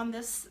 they were on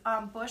this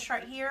bush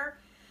right here.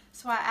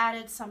 So I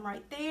added some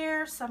right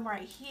there, some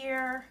right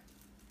here,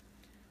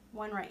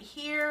 one right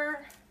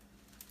here.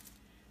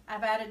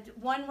 I've added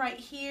one right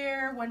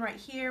here, one right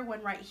here,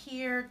 one right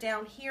here,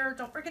 down here.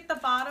 Don't forget the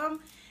bottom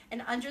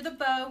and under the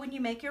bow when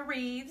you make your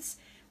wreaths.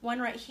 One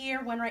right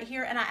here,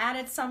 and I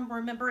added some,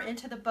 remember,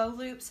 into the bow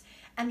loops,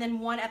 and then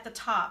one at the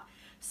top.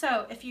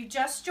 So if you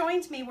just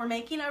joined me, we're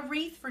making a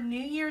wreath for New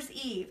Year's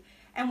Eve.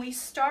 And we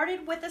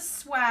started with a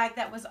swag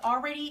that was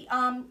already,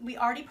 we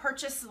already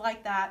purchased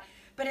like that,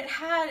 but it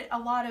had a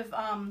lot of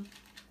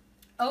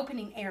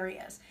opening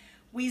areas.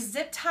 We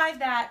zip tied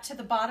that to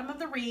the bottom of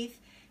the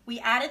wreath, we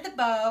added the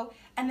bow,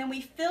 and then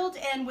we filled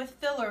in with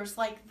fillers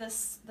like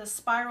this, the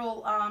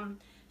spiral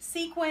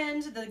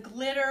sequined, the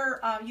glitter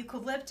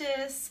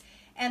eucalyptus,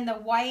 and the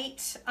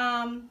white,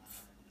 I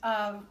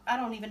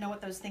don't even know what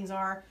those things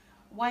are,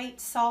 white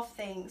soft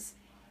things.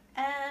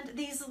 And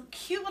these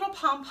cute little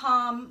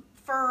pom-pom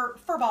fur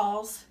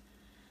balls.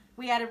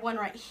 We added one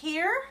right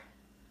here,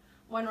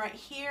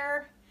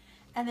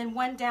 and then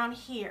one down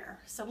here.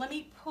 So let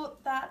me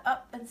put that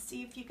up and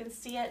see if you can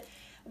see it.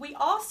 We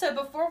also,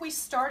 before we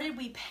started,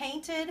 we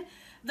painted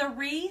the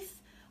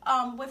wreath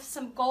with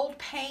some gold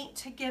paint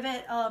to give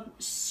it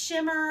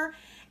shimmer,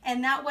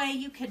 and that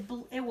way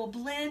it will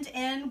blend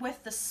in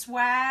with the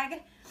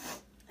swag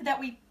that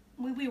we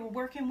were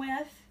working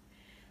with.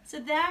 So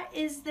that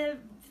is the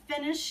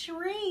finished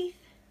wreath.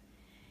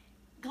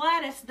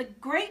 Gladys, the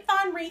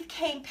grapevine wreath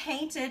came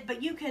painted,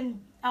 but you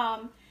can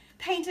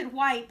painted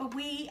white, but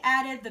we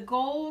added the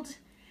gold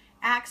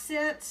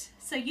accent,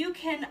 so you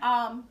can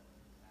oh,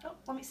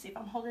 let me see if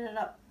I'm holding it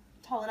up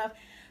tall enough,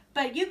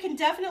 but you can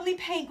definitely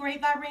paint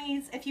grapevine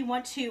wreaths. If you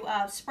want to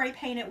spray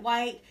paint it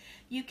white,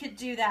 you could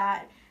do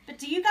that. But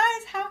do you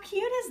guys, how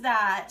cute is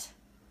that?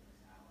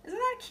 Isn't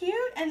that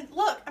cute? And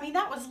look, I mean,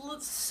 that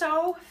was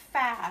so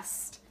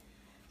fast.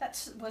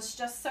 That was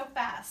just so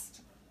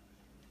fast.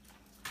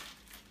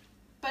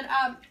 But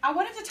I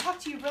wanted to talk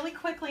to you really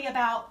quickly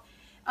about,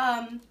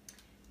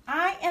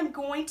 I am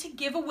going to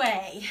give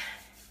away,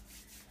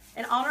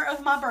 in honor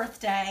of my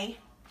birthday,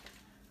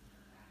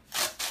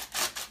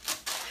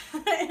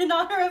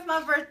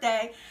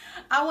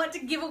 I want to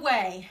give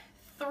away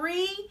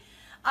 3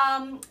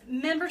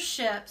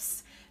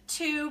 memberships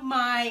to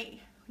my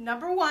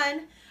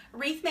 #1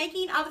 Wreath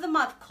Making of the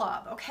Month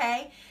Club,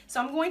 okay? So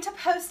I'm going to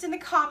post in the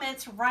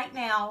comments right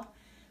now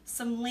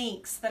some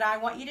links that I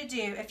want you to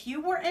do. If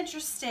you were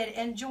interested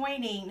in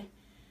joining,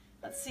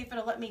 let's see if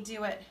it'll let me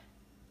do it.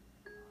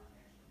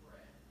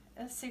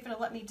 Let's see if it'll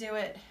let me do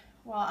it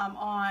while I'm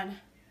on.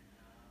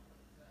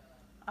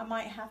 I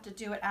might have to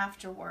do it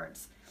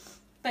afterwards.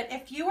 But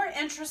if you are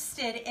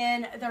interested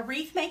in the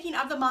Wreath Making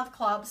of the Month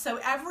Club, so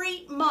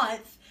every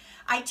month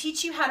I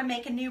teach you how to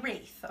make a new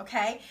wreath,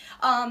 okay?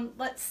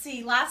 Let's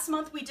see, last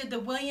month we did the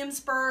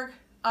Williamsburg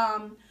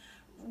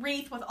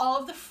wreath with all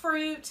of the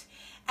fruit.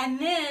 And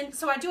then,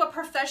 so I do a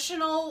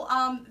professional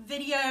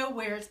video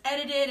where it's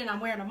edited and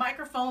I'm wearing a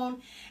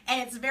microphone and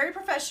it's very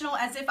professional,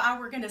 as if I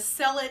were going to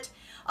sell it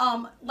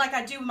like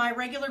I do my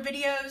regular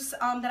videos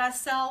that I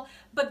sell.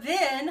 But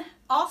then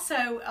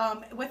also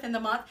within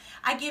the month,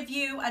 I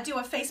do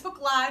a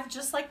Facebook Live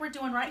just like we're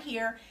doing right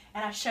here,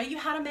 and I show you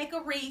how to make a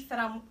wreath that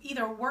I'm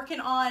either working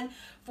on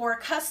for a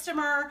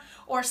customer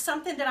or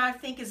something that I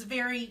think is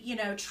very,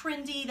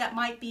 trendy that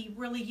might be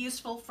really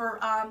useful for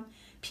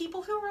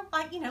people who are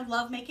like,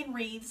 love making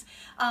wreaths.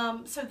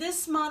 So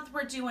this month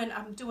I'm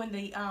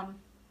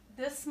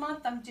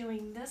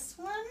doing this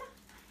one,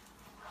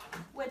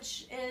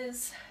 which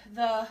is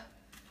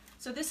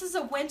so this is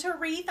a winter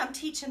wreath. I'm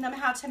teaching them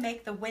how to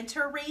make the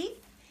winter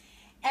wreath.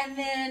 And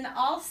then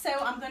also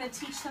I'm going to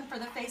teach them for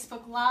the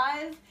Facebook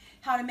Live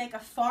how to make a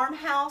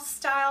farmhouse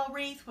style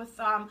wreath with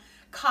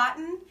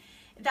cotton.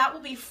 That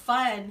will be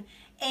fun.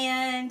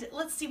 And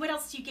let's see, what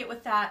else do you get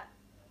with that?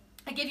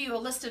 I give you a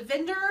list of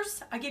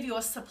vendors. I give you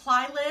a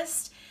supply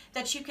list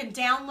that you can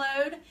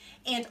download,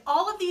 and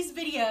all of these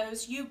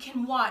videos you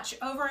can watch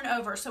over and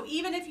over. So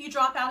even if you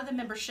drop out of the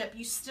membership,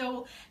 you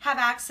still have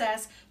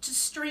access to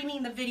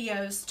streaming the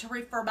videos to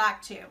refer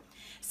back to.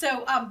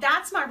 So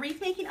that's my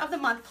Wreath Making of the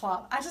Month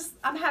Club.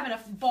 I'm having a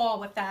ball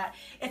with that.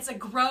 It's a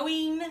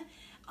growing,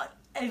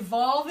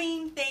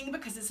 evolving thing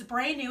because it's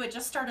brand new. It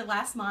just started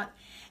last month.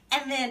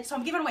 And then, so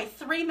I'm giving away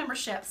 3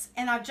 memberships,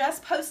 and I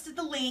just posted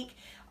the link.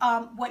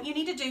 What you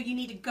need to do, you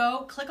need to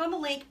go click on the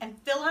link and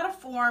fill out a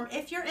form.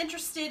 If you're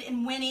interested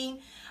in winning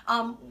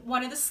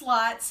one of the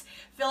slots,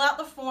 fill out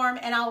the form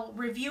and I'll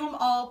review them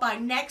all by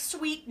next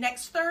week.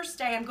 Next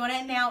Thursday, I'm going to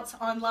announce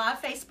on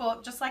live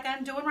Facebook, just like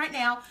I'm doing right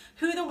now,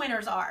 who the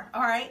winners are.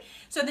 All right.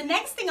 So the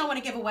next thing I want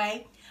to give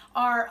away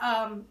are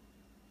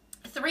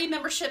 3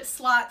 membership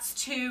slots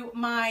to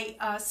my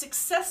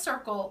Success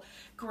Circle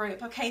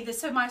group. Okay,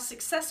 so my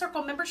Success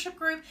Circle membership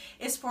group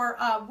is for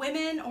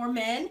women or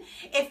men.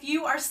 If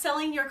you are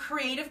selling your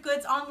creative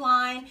goods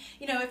online,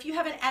 if you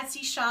have an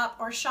Etsy shop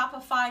or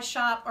Shopify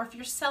shop, or if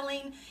you're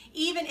selling,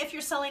 even if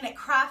you're selling at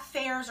craft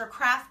fairs or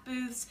craft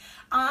booths,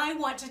 I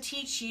want to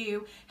teach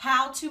you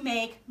how to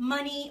make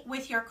money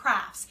with your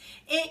crafts.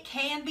 It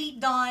can be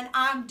done.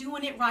 I'm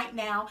doing it right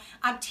now.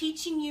 I'm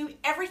teaching you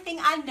everything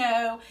I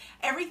know,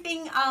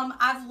 everything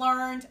I've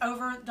learned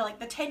over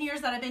the 10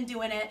 years that I've been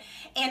doing it.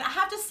 And I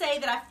have to say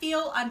that I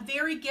feel I'm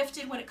very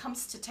gifted when it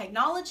comes to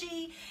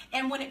technology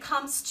and when it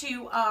comes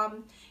to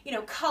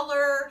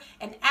color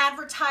and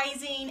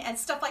advertising and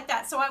stuff like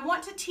that. So I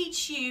want to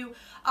teach you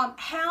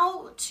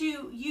how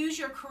to use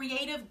your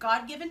creative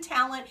God-given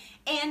talent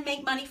and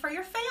make money for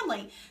your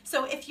family.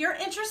 So if you're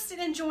interested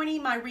in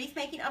joining my Wreath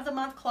Making of the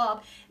Month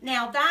Club,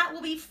 now that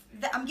will be,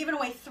 I'm giving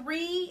away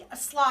 3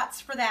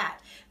 slots for that.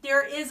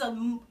 There is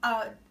a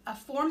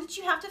form that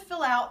you have to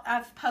fill out.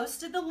 I've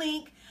posted the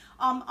link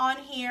on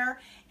here,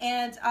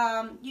 and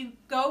you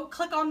go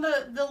click on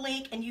the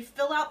link and you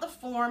fill out the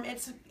form.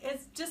 It's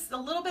just a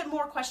little bit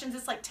more questions.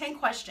 It's like 10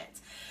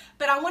 questions,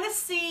 but I want to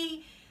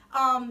see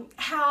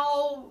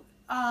how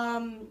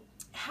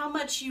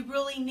much you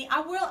really need.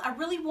 I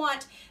really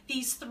want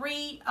these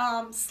 3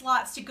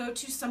 slots to go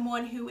to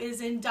someone who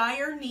is in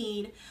dire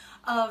need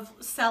of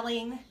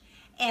selling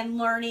and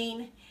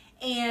learning.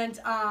 And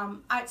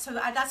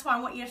that's why I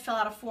want you to fill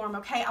out a form.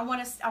 Okay, I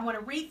want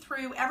to read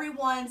through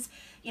everyone's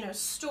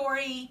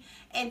story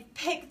and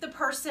pick the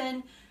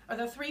person or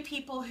the 3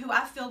 people who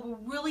I feel will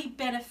really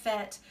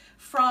benefit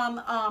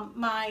from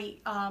my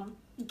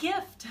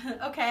gift.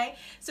 Okay,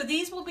 so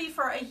these will be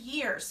for a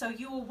year, so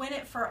you will win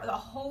it for the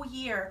whole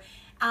year.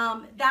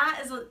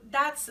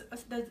 That's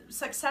the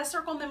Success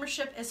Circle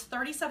membership is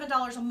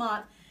 $37 a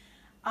month.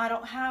 I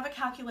don't have a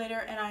calculator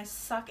and I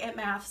suck at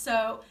math,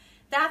 so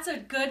that's a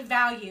good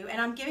value, and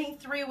I'm giving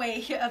 3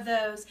 away of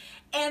those.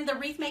 And the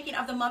Wreath Making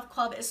of the Month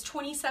Club is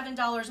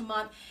 $27 a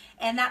month,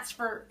 and that's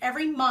for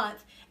every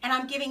month. And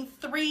I'm giving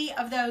 3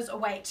 of those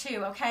away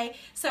too, okay?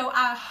 So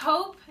I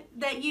hope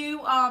that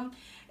you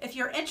if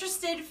you're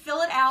interested,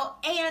 fill it out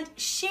and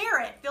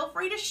share it. Feel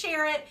free to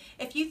share it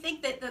if you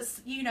think that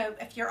this, you know,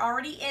 if you're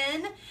already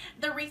in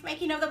the Wreath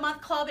Making of the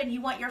Month Club and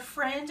you want your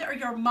friend or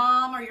your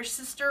mom or your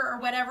sister or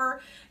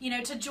whatever, you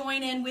know, to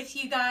join in with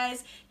you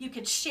guys, you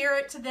could share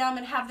it to them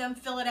and have them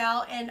fill it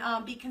out and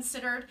be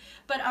considered.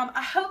 But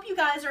I hope you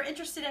guys are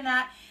interested in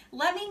that.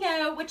 Let me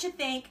know what you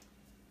think.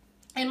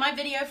 And my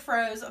video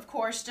froze, of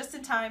course, just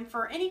in time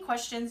for any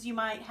questions you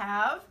might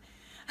have.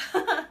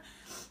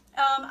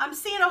 I'm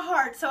seeing a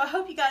heart, so I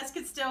hope you guys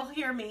can still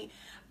hear me.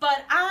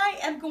 But I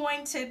am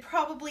going to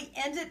probably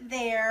end it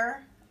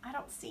there. I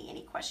don't see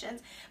any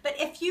questions. But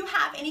if you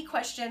have any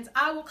questions,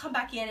 I will come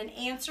back in and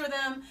answer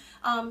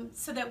them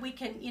so that we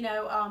can, you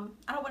know,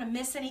 I don't want to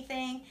miss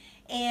anything.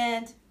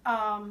 And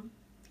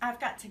I've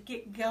got to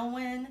get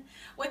going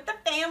with the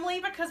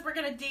family because we're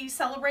going to do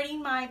celebrating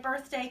my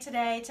birthday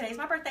today. Today's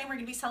my birthday and we're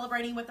going to be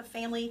celebrating with a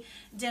family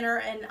dinner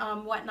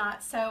and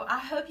whatnot. So I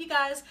hope you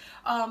guys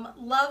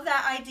love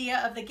that idea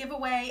of the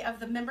giveaway of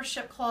the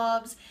membership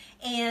clubs.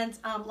 And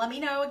let me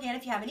know again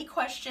if you have any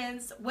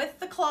questions with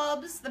the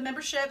clubs, the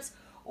memberships,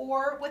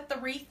 or with the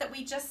wreath that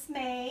we just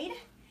made.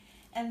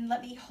 And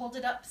let me hold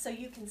it up so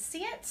you can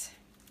see it.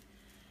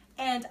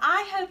 And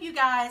I hope you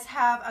guys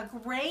have a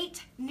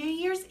great New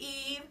Year's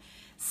Eve.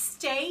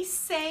 Stay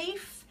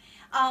safe,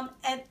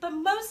 but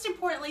most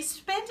importantly,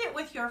 spend it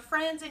with your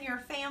friends and your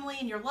family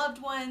and your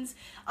loved ones.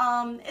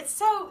 It's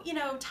so, you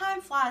know,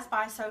 time flies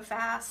by so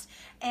fast,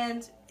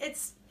 and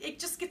it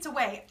just gets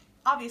away.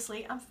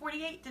 Obviously, I'm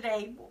 48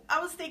 today.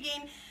 I was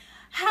thinking,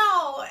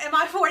 how am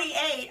I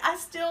 48? I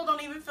still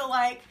don't even feel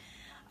like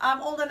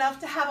I'm old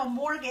enough to have a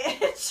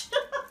mortgage.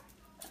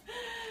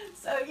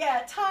 So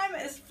yeah, time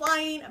is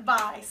flying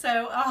by.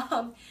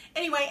 So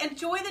anyway,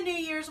 enjoy the New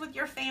Year's with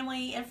your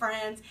family and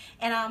friends.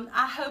 And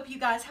I hope you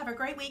guys have a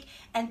great week.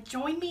 And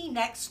join me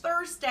next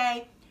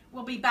Thursday.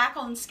 We'll be back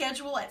on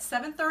schedule at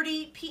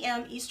 7:30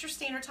 p.m. Eastern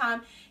Standard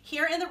Time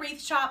here in the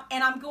Wreath Shop.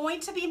 And I'm going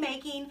to be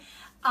making,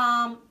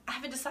 I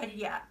haven't decided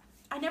yet.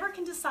 I never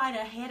can decide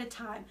ahead of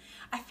time.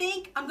 I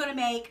think I'm going to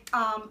make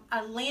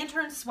a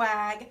lantern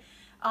swag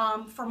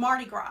for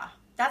Mardi Gras.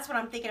 That's what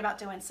I'm thinking about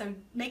doing. So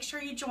make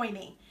sure you join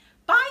me.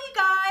 Bye, you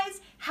guys.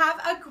 Have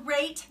a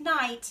great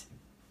night.